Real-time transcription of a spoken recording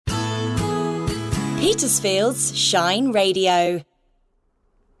Petersfield's Shine Radio.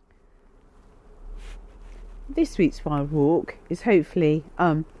 This week's wild walk is hopefully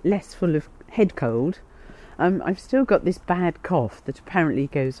less full of head cold. I've still got this bad cough that apparently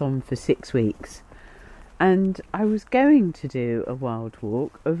goes on for 6 weeks. And I was going to do a wild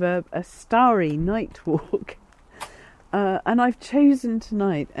walk of a starry night walk. And I've chosen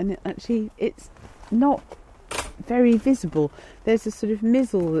tonight, and it's not very visible. There's a sort of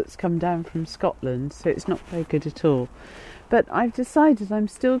mizzle that's come down from Scotland, so it's not very good at all. But I've decided I'm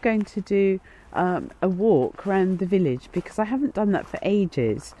still going to do a walk around the village because I haven't done that for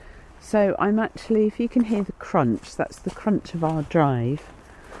ages. So I'm actually, if you can hear the crunch, that's the crunch of our drive.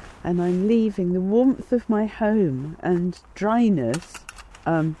 And I'm leaving the warmth of my home and dryness.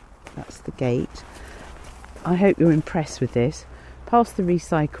 That's the gate. I hope you're impressed with this. Past the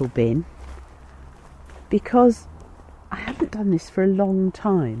recycle bin. Because I haven't done this for a long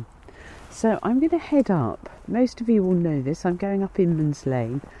time. So I'm going to head up. Most of you will know this. I'm going up Inman's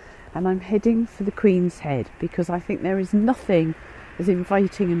Lane. And I'm heading for the Queen's Head. Because I think there is nothing as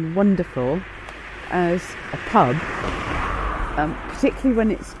inviting and wonderful as a pub. Particularly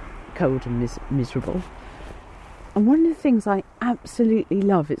when it's cold and miserable. And one of the things I absolutely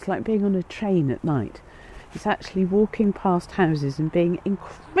love, it's like being on a train at night. It's actually walking past houses and being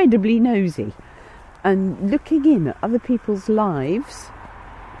incredibly nosy. And looking in at other people's lives.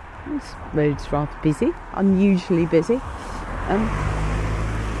 This road's rather busy, unusually busy. I'm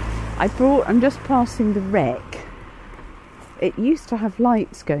just passing the wreck. It used to have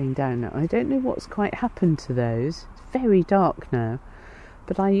lights going down now. I don't know what's quite happened to those. It's very dark now.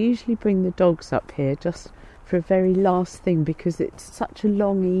 But I usually bring the dogs up here just for a very last thing because it's such a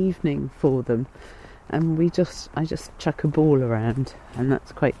long evening for them. And I just chuck a ball around and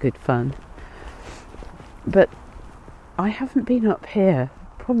that's quite good fun. But I haven't been up here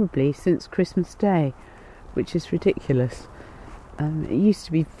probably since Christmas Day, which is ridiculous. It used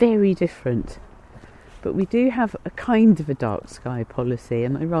to be very different. But we do have a kind of a dark sky policy,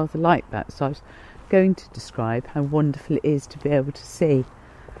 and I rather like that. So I was going to describe how wonderful it is to be able to see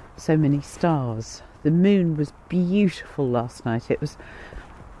so many stars. The moon was beautiful last night. It was,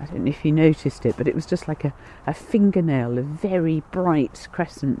 I don't know if you noticed it, but it was just like a fingernail, a very bright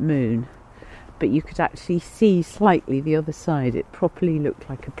crescent moon. But you could actually see slightly the other side. It properly looked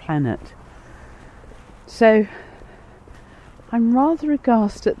like a planet. So I'm rather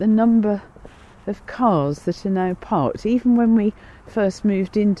aghast at the number of cars that are now parked. Even when we first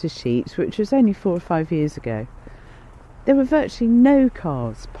moved into Sheets, which was only 4 or 5 years ago, there were virtually no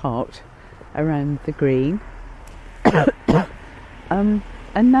cars parked around the green. And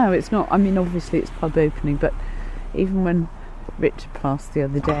now it's not, I mean obviously it's pub opening, but even when Richard passed the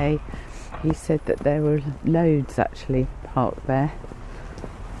other day, he said that there were loads actually parked there.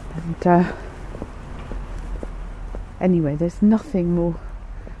 And anyway, there's nothing more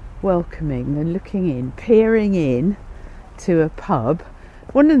welcoming than looking in, peering in to a pub.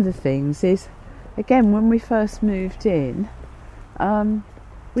 One of the things is, again, when we first moved in,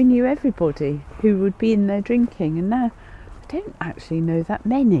 we knew everybody who would be in there drinking, and now I don't actually know that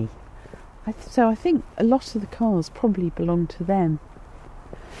many. So I think a lot of the cars probably belong to them.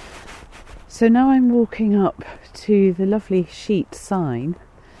 So now I'm walking up to the lovely Sheet sign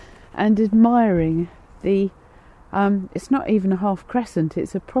and admiring the it's not even a half crescent,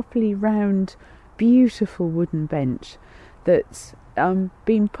 it's a properly round, beautiful wooden bench that's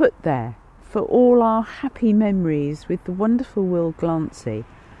been put there for all our happy memories with the wonderful Will Glancy.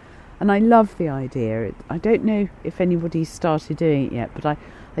 And I love the idea. I don't know if anybody's started doing it yet, but I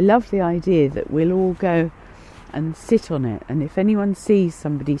love the idea that we'll all go and sit on it. And if anyone sees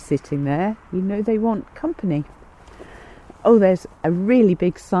somebody sitting there, you know they want company. Oh, there's a really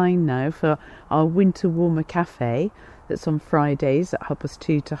big sign now for our Winter Warmer Cafe that's on Fridays at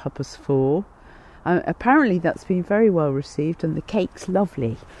 2:30 to 4:30. Apparently that's been very well received and the cake's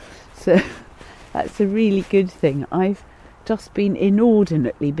lovely. So that's a really good thing. I've just been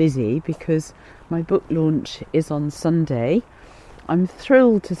inordinately busy because my book launch is on Sunday. I'm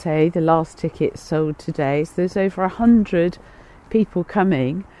thrilled to say the last ticket sold today. So there's over 100 people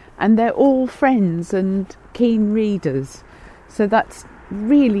coming and they're all friends and keen readers. So that's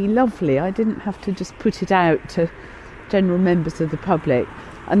really lovely. I didn't have to just put it out to general members of the public.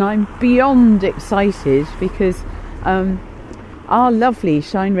 And I'm beyond excited because our lovely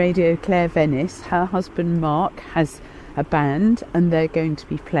Shine Radio Claire Venice, her husband Mark, has a band and they're going to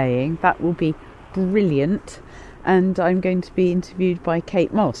be playing. That will be brilliant. And I'm going to be interviewed by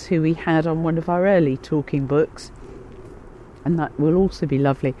Kate Moss, who we had on one of our early talking books. And that will also be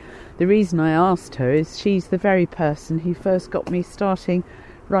lovely. The reason I asked her is she's the very person who first got me starting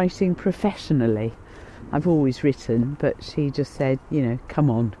writing professionally. I've always written, but she just said, come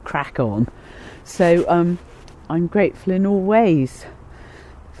on, crack on. So I'm grateful in all ways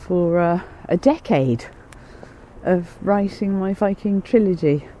for a decade of writing my Viking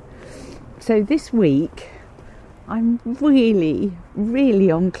trilogy. So this week I'm really,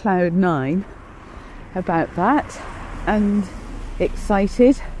 really on cloud 9 about that and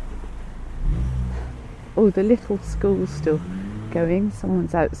excited. Oh, the little school's still going.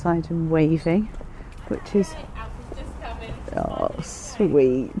 Someone's outside and waving, which is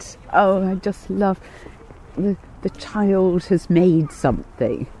sweet. Oh, I just love the child has made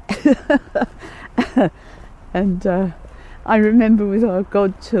something. And I remember with our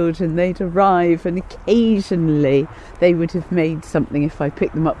godchildren, they'd arrive and occasionally they would have made something if I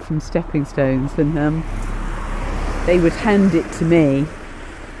picked them up from stepping stones, and they would hand it to me.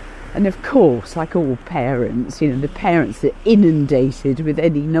 And of course, like all parents, the parents are inundated with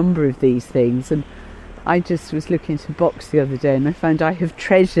any number of these things. And I just was looking at a box the other day and I found I have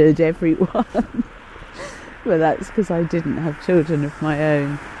treasured every one. Well, that's because I didn't have children of my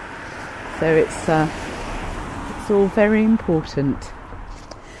own. So it's all very important.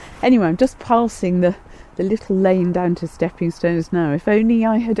 Anyway, I'm just passing the little lane down to stepping stones now. If only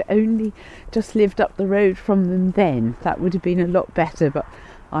I had just lived up the road from them then, that would have been a lot better. But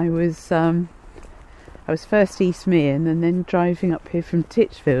I was first East Meon and then driving up here from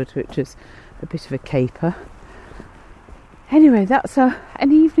Titchfield, which was a bit of a caper. Anyway, that's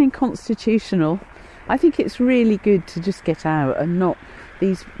an evening constitutional. I think it's really good to just get out and not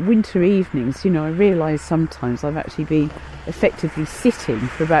these winter evenings. I realise sometimes I've actually been effectively sitting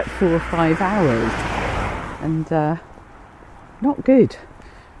for about 4 or 5 hours, and not good.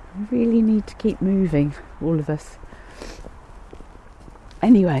 We really need to keep moving, all of us.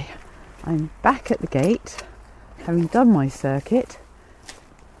 Anyway, I'm back at the gate, having done my circuit,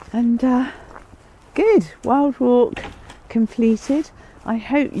 and good, Wild Walk completed. I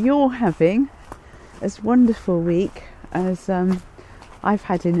hope you're having as wonderful a week as I've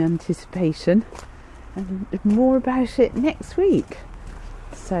had in anticipation, and more about it next week.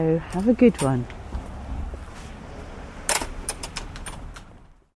 So have a good one.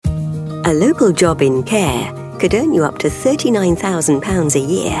 A local job in care could earn you up to £39,000 a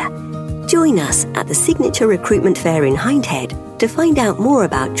year. Join us at the Signature Recruitment Fair in Hindhead to find out more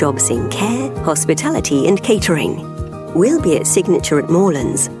about jobs in care, hospitality and catering. We'll be at Signature at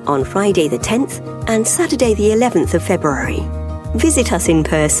Moorlands on Friday the 10th and Saturday the 11th of February. Visit us in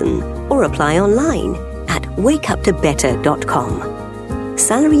person or apply online at wakeuptobetter.com.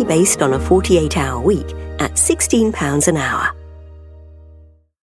 Salary based on a 48-hour week at £16 an hour.